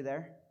 It'll take you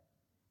there.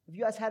 If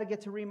you ask how to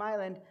get to Ream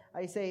Island,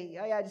 I say,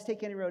 oh, yeah, just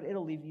take any road.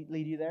 It'll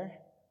lead you there.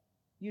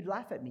 You'd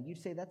laugh at me.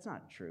 You'd say, that's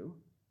not true.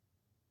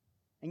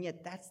 And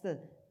yet that's the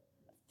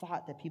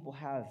thought that people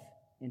have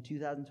in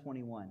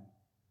 2021,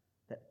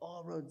 that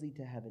all roads lead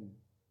to heaven.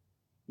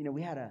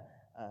 We had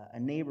a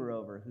neighbor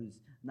over who's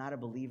not a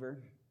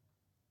believer,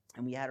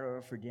 and we had her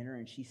over for dinner,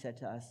 and she said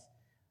to us,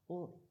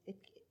 well,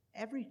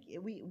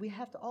 we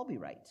have to all be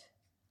right.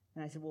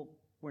 And I said, well,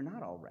 we're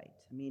not all right.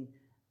 I mean,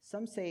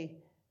 some say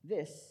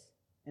this,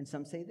 and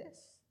some say this.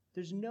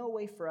 There's no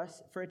way for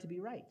it to be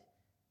right.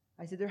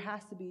 I said, there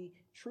has to be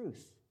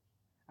truth.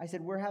 I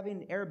said, we're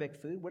having Arabic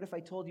food. What if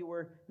I told you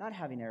we're not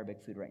having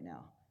Arabic food right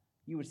now?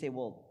 You would say,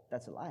 well,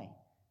 that's a lie.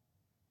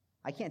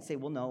 I can't say,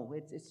 well, no,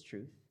 it's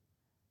truth.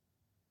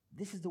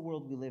 This is the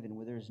world we live in,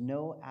 where there's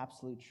no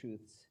absolute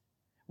truths.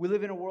 We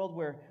live in a world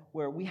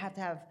where we have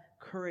to have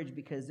courage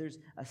because there's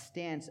a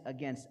stance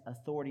against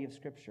authority of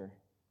Scripture.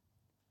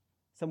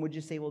 Some would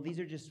just say, well, these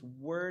are just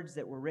words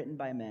that were written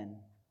by men.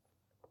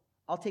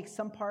 I'll take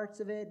some parts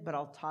of it, but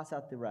I'll toss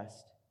out the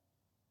rest.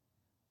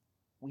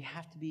 We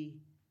have to be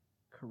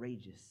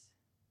courageous.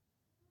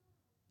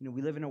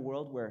 We live in a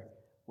world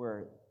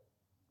where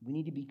we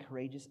need to be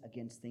courageous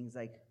against things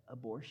like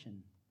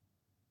abortion.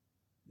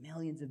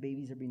 Millions of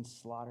babies are being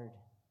slaughtered.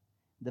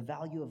 The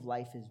value of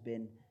life has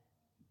been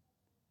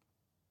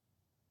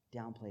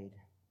downplayed.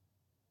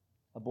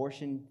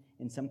 Abortion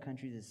in some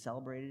countries is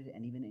celebrated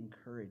and even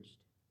encouraged.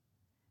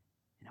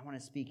 And I want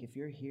to speak, if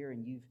you're here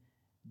and you've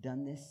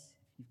done this,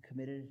 if you've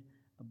committed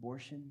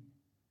abortion,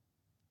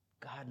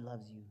 God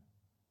loves you.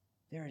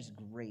 There is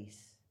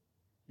grace.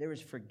 There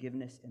is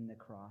forgiveness in the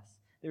cross.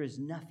 There is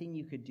nothing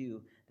you could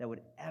do that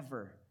would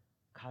ever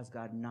cause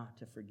God not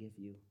to forgive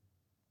you.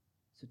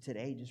 So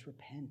today, just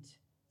repent.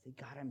 Say,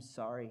 God, I'm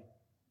sorry.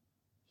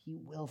 He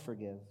will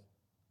forgive.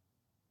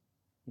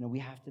 We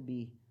have to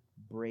be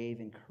brave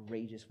and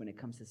courageous when it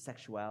comes to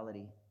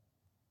sexuality.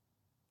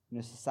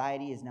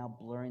 Society is now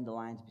blurring the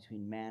lines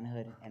between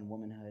manhood and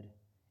womanhood.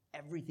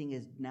 Everything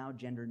is now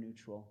gender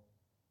neutral.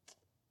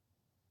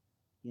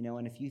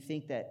 And if you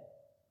think that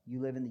you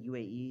live in the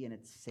UAE and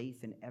it's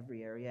safe in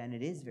every area, and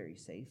it is very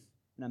safe,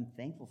 and I'm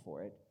thankful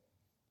for it,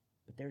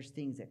 but there's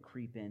things that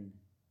creep in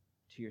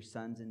to your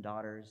sons and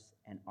daughters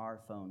and our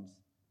phones,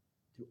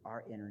 through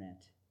our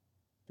internet,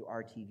 through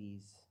our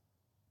TVs.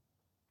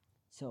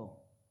 So,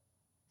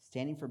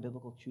 standing for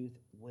biblical truth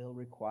will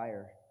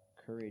require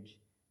courage.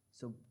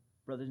 So,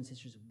 brothers and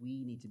sisters,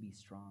 we need to be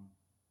strong.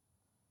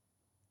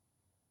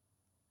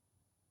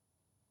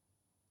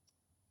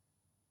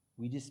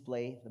 We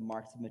display the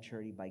marks of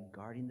maturity by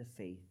guarding the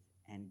faith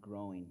and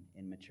growing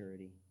in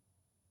maturity.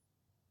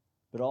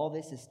 But all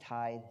this is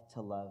tied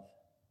to love.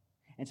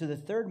 And so the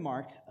third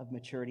mark of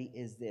maturity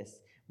is this: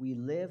 we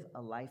live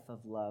a life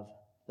of love.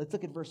 Let's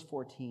look at verse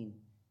 14.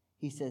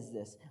 He says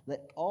this: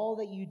 let all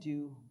that you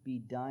do be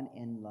done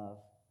in love.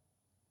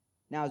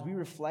 Now, as we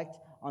reflect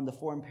on the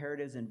four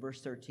imperatives in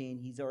verse 13,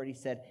 he's already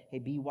said, hey,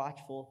 be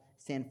watchful,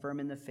 stand firm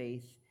in the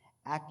faith,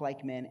 act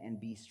like men, and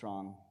be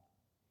strong.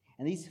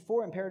 And these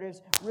four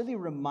imperatives really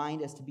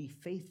remind us to be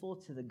faithful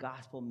to the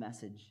gospel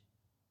message.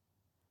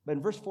 But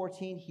in verse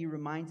 14, he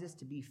reminds us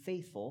to be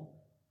faithful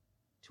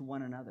to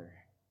one another.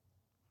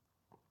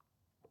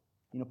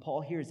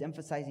 Paul here is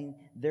emphasizing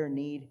their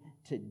need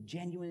to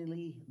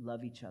genuinely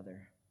love each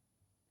other.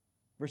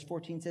 Verse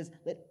 14 says,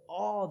 let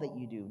all that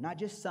you do, not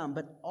just some,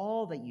 but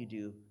all that you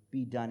do,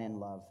 be done in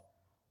love.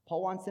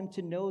 Paul wants them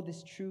to know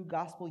this true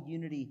gospel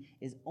unity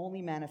is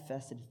only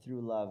manifested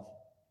through love.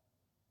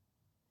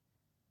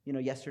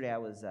 Yesterday I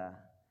was at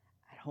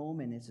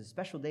home, and it's a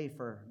special day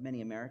for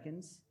many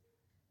Americans.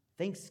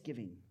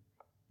 Thanksgiving.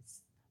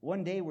 It's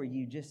one day where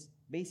you just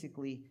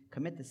basically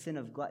commit the sin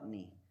of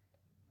gluttony,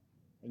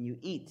 and you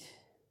eat.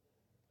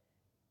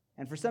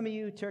 And for some of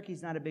you,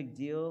 turkey's not a big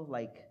deal.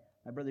 Like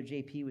my brother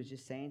JP was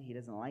just saying, he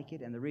doesn't like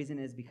it, and the reason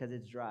is because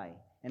it's dry.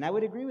 And I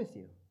would agree with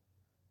you.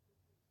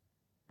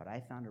 But I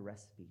found a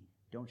recipe.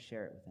 Don't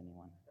share it with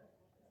anyone.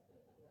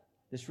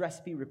 This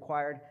recipe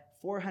required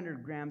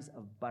 400 grams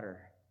of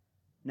butter.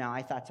 Now,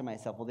 I thought to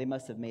myself, well, they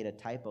must have made a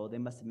typo. They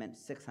must have meant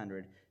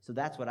 600. So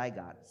that's what I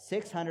got,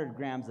 600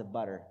 grams of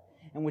butter.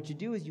 And what you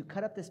do is you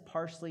cut up this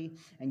parsley,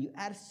 and you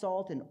add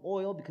salt and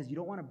oil because you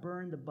don't want to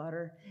burn the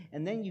butter.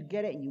 And then you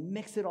get it, and you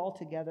mix it all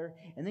together.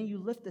 And then you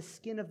lift the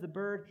skin of the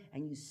bird,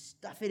 and you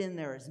stuff it in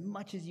there as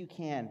much as you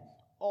can,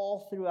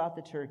 all throughout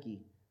the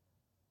turkey,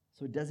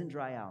 so it doesn't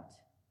dry out.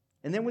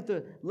 And then with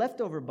the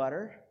leftover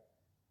butter,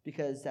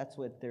 because that's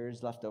what there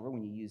is left over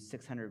when you use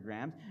 600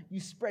 grams, you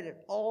spread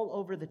it all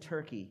over the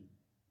turkey.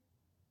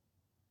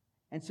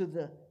 And so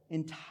the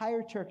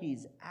entire turkey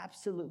is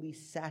absolutely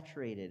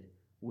saturated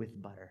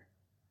with butter.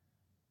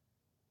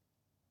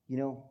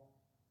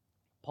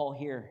 Paul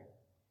here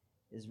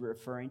is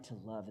referring to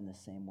love in the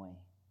same way.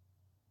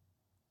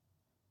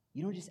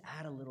 You don't just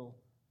add a little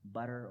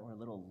butter or a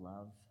little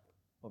love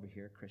over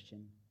here,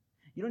 Christian.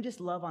 You don't just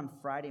love on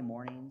Friday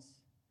mornings,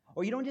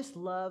 or you don't just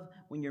love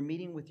when you're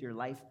meeting with your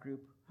life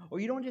group, or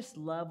you don't just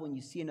love when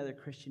you see another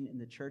Christian in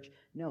the church.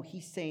 No,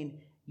 he's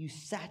saying you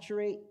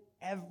saturate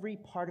every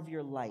part of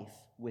your life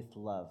with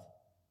love.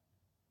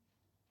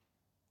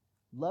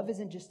 Love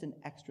isn't just an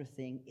extra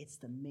thing, it's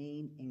the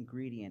main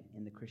ingredient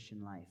in the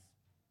Christian life.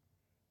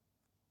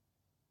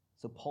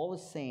 So Paul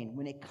is saying,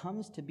 when it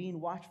comes to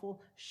being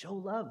watchful, show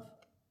love.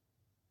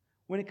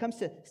 When it comes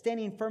to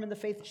standing firm in the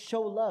faith,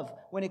 show love.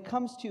 When it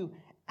comes to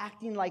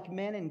acting like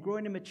men and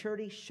growing in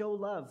maturity, show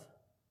love.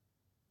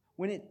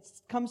 When it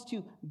comes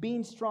to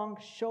being strong,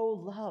 show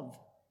love.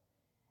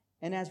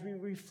 And as we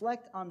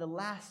reflect on the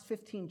last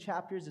 15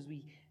 chapters, as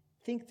we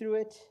think through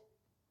it,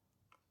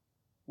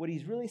 what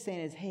he's really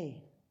saying is,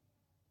 hey,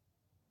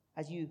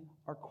 as you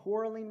are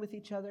quarreling with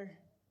each other,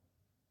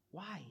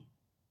 why?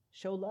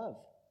 Show love.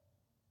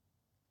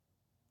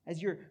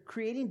 As you're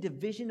creating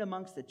division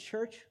amongst the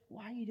church,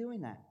 why are you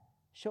doing that?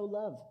 Show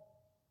love.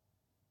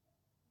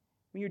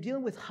 When you're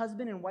dealing with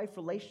husband and wife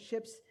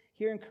relationships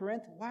here in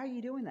Corinth, why are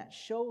you doing that?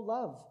 Show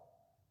love.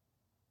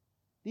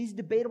 These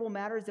debatable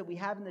matters that we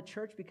have in the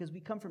church because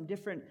we come from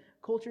different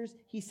cultures,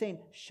 he's saying,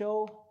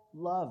 show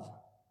love.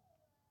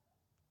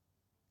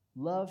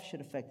 Love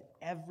should affect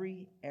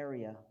every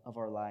area of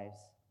our lives.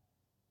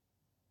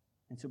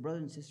 And so,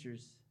 brothers and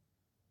sisters,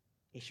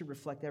 it should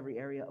reflect every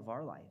area of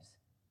our lives.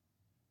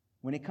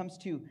 When it comes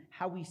to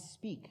how we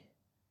speak,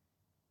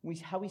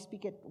 how we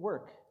speak at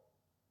work,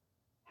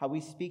 how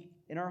we speak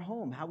in our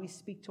home, how we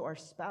speak to our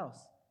spouse,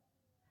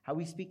 how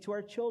we speak to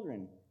our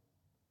children,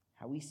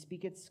 how we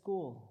speak at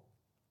school,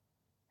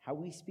 how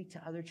we speak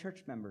to other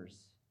church members,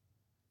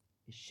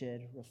 it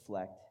should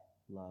reflect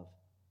love.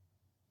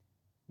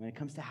 When it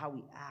comes to how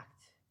we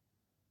act,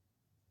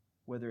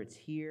 whether it's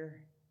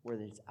here,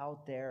 whether it's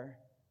out there,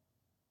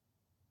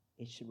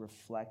 it should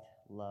reflect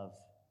love.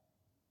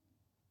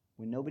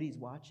 When nobody's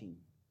watching,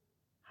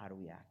 how do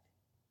we act?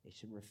 It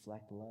should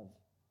reflect love.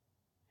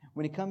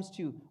 When it comes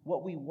to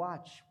what we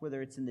watch,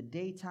 whether it's in the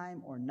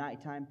daytime or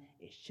nighttime,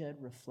 it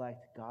should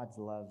reflect God's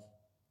love.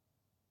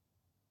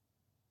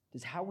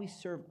 Does how we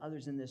serve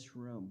others in this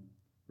room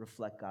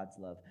reflect God's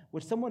love?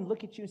 Would someone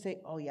look at you and say,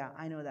 oh yeah,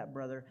 I know that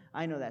brother,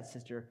 I know that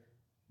sister.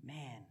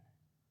 Man,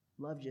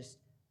 love just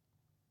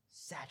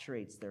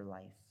saturates their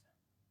life.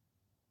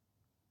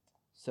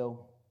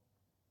 So,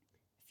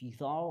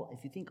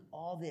 if you think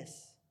all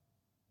this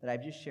that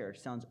I've just shared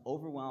sounds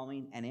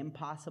overwhelming and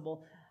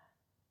impossible,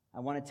 I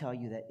want to tell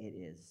you that it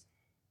is.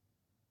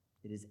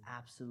 It is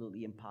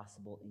absolutely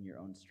impossible in your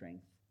own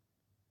strength.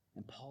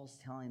 And Paul's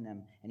telling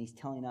them, and he's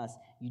telling us,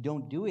 you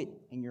don't do it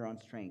in your own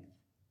strength.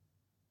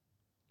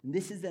 And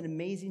this is an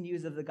amazing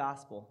news of the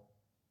gospel.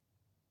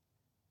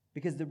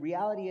 Because the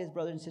reality is,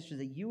 brothers and sisters,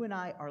 that you and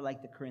I are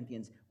like the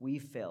Corinthians.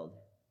 We've failed.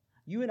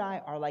 You and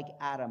I are like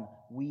Adam.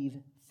 We've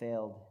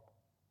failed.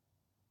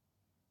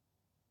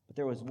 But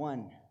there was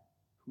one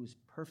who was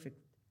perfect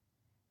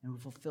and who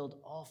fulfilled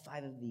all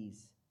 5 of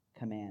these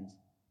commands.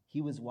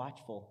 He was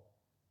watchful.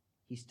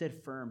 He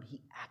stood firm.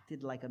 He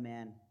acted like a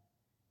man.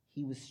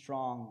 He was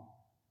strong.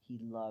 He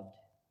loved.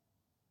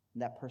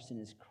 And that person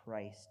is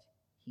Christ.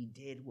 He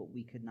did what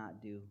we could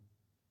not do.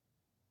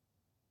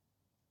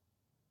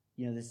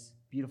 You know, this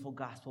beautiful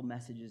gospel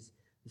message is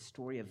the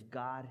story of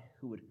God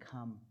who would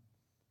come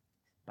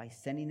by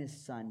sending his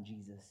son,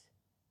 Jesus,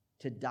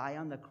 to die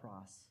on the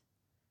cross,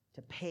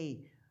 to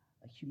pay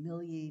a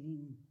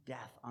humiliating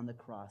death on the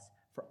cross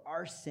for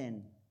our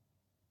sin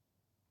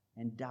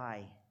and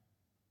die.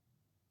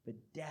 But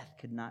death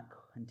could not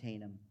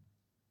contain him.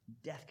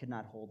 Death could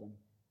not hold him.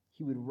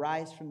 He would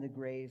rise from the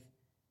grave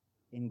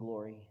in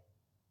glory.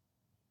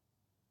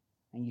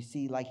 And you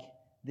see, like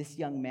this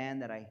young man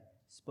that I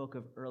spoke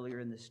of earlier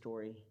in the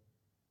story,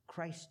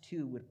 Christ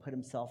too would put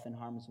himself in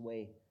harm's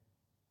way.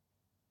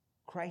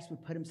 Christ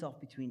would put himself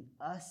between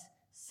us,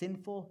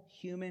 sinful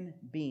human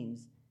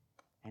beings,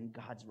 and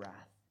God's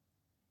wrath.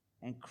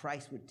 And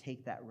Christ would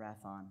take that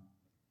wrath on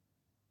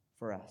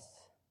for us.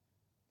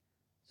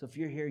 So if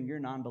you're here and you're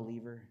a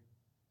non-believer,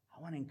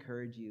 I want to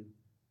encourage you,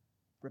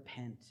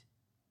 repent.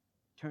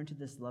 Turn to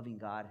this loving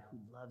God who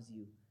loves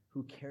you,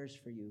 who cares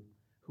for you,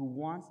 who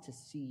wants to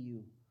see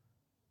you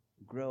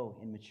grow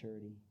in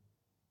maturity.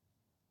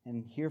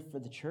 And here for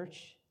the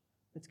church,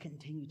 let's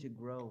continue to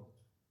grow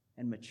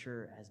and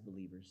mature as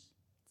believers.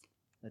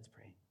 Let's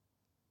pray.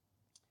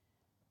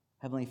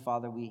 Heavenly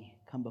Father, we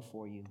come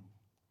before you.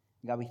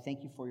 God, we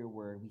thank you for your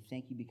word. We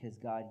thank you because,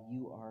 God,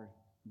 you are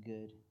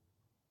good.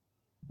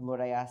 And Lord,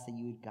 I ask that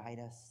you would guide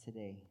us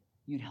today.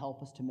 You'd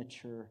help us to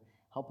mature.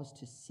 Help us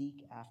to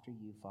seek after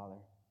you, Father.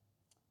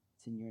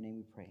 It's in your name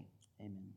we pray. Amen.